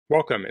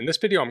Welcome. In this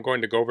video, I'm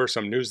going to go over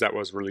some news that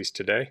was released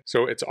today.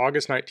 So it's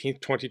August 19th,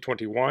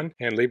 2021,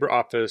 and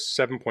LibreOffice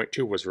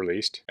 7.2 was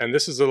released. And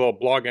this is a little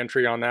blog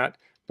entry on that.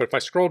 But if I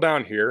scroll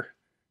down here,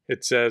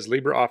 it says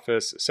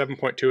LibreOffice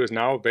 7.2 is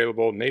now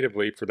available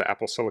natively for the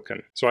Apple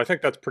Silicon. So I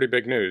think that's pretty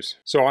big news.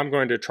 So I'm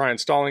going to try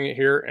installing it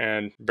here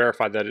and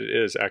verify that it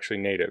is actually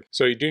native.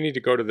 So you do need to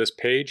go to this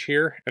page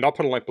here, and I'll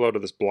put a link below to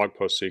this blog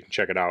post so you can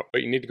check it out.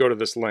 But you need to go to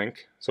this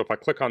link. So if I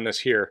click on this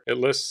here, it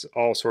lists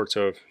all sorts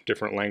of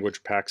different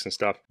language packs and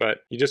stuff, but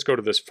you just go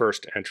to this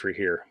first entry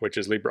here, which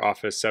is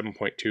LibreOffice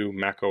 7.2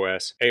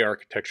 macOS A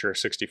Architecture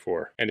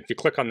 64. And if you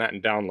click on that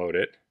and download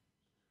it,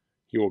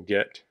 you will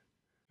get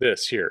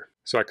this here.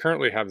 So I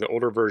currently have the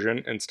older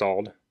version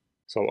installed,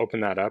 so I'll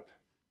open that up.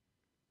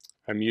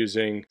 I'm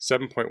using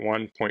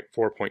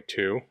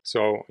 7.1.4.2,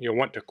 so you'll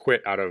want to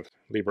quit out of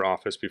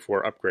LibreOffice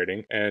before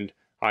upgrading. And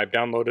I've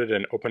downloaded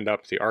and opened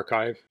up the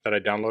archive that I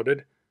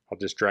downloaded. I'll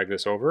just drag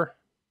this over.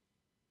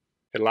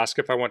 It'll ask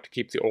if I want to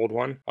keep the old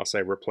one. I'll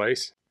say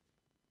replace.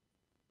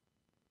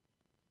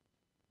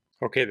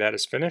 Okay, that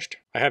is finished.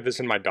 I have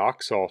this in my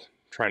dock, so I'll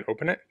try and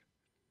open it.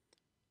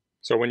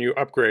 So when you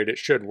upgrade, it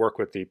should work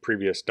with the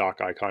previous dock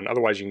icon.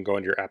 Otherwise, you can go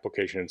into your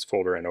applications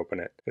folder and open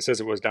it. It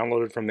says it was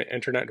downloaded from the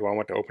internet. Do I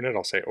want to open it?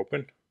 I'll say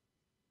open.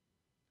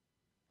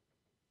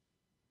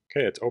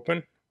 Okay, it's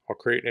open. I'll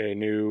create a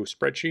new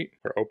spreadsheet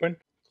for open.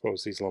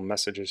 Close these little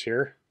messages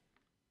here.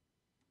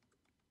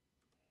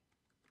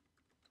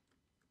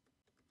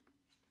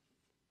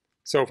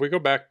 So if we go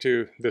back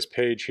to this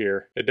page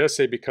here, it does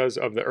say because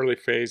of the early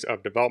phase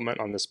of development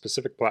on this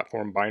specific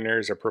platform,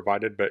 binaries are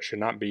provided but should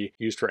not be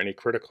used for any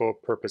critical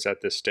purpose at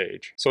this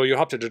stage. So you'll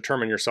have to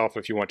determine yourself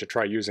if you want to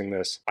try using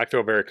this. I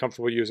feel very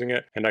comfortable using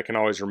it, and I can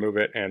always remove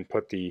it and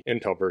put the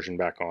Intel version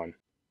back on.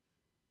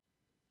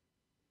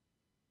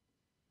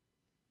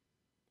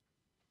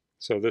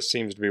 So this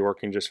seems to be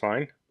working just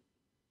fine.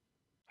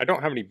 I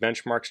don't have any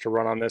benchmarks to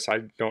run on this.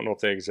 I don't know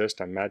if they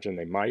exist. I imagine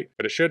they might,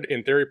 but it should,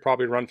 in theory,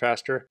 probably run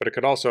faster, but it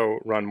could also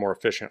run more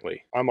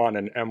efficiently. I'm on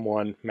an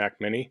M1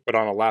 Mac Mini, but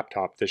on a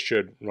laptop, this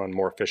should run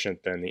more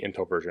efficient than the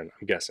Intel version,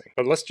 I'm guessing.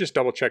 But let's just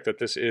double check that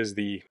this is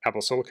the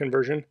Apple Silicon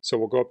version. So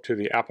we'll go up to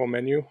the Apple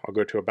menu. I'll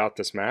go to About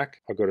This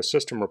Mac. I'll go to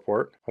System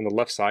Report. On the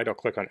left side, I'll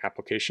click on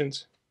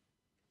Applications.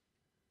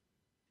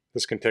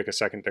 This can take a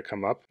second to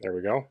come up. There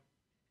we go.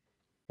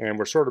 And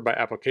we're sorted by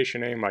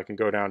application name. I can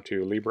go down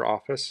to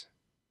LibreOffice.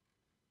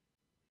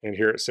 And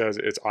here it says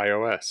it's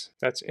iOS.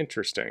 That's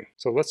interesting.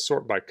 So let's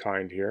sort by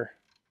kind here.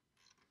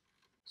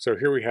 So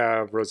here we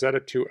have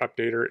Rosetta 2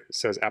 Updater. It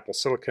says Apple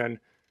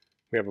Silicon.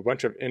 We have a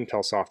bunch of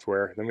Intel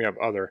software. Then we have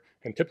other.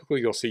 And typically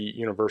you'll see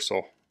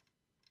Universal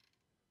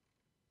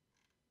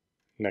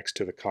next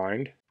to the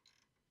kind.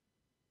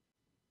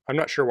 I'm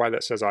not sure why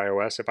that says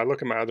iOS. If I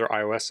look at my other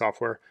iOS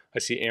software, I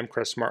see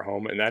Amcrest Smart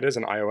Home, and that is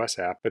an iOS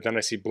app, but then I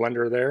see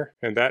Blender there,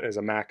 and that is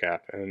a Mac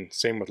app, and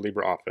same with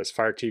LibreOffice.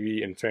 Fire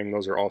TV and Fing,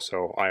 those are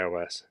also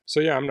iOS. So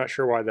yeah, I'm not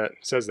sure why that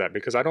says that,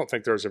 because I don't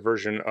think there's a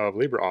version of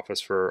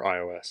LibreOffice for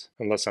iOS,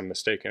 unless I'm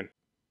mistaken.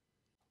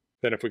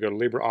 Then if we go to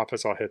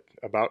LibreOffice, I'll hit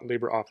About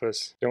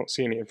LibreOffice. Don't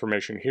see any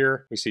information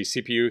here. We see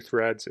CPU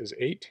threads is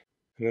 8.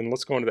 And then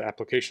let's go into the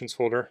Applications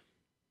folder.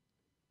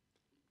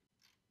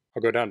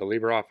 I'll go down to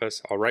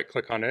LibreOffice, I'll right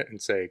click on it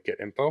and say Get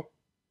Info.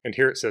 And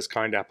here it says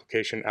Kind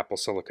Application Apple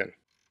Silicon.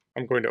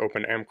 I'm going to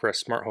open Amcrest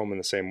Smart Home in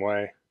the same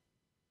way.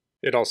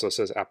 It also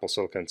says Apple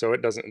Silicon, so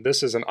it doesn't.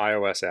 This is an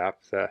iOS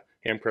app, the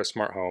Amcrest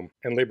Smart Home,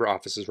 and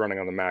LibreOffice is running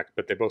on the Mac,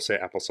 but they both say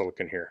Apple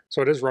Silicon here.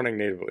 So it is running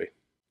natively.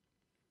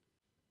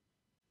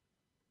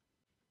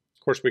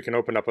 Of course, we can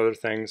open up other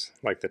things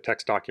like the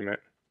text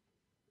document,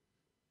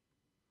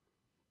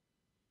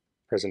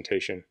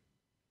 presentation.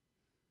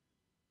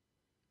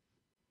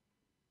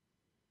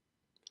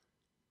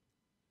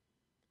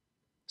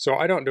 So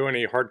I don't do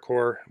any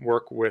hardcore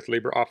work with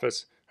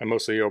LibreOffice. I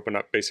mostly open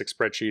up basic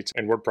spreadsheets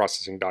and word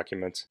processing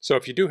documents. So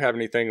if you do have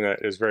anything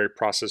that is very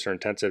processor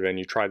intensive and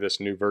you try this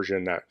new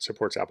version that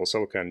supports Apple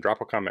Silicon,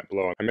 drop a comment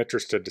below. I'm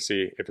interested to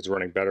see if it's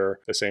running better,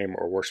 the same,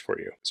 or worse for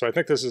you. So I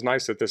think this is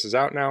nice that this is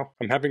out now.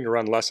 I'm having to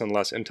run less and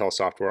less Intel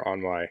software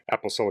on my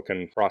Apple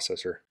Silicon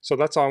processor. So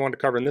that's all I wanted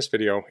to cover in this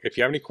video. If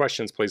you have any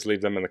questions, please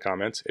leave them in the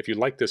comments. If you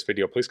like this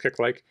video, please click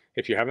like.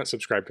 If you haven't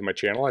subscribed to my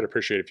channel, I'd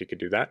appreciate it if you could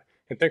do that.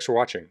 And thanks for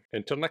watching.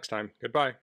 Until next time, goodbye.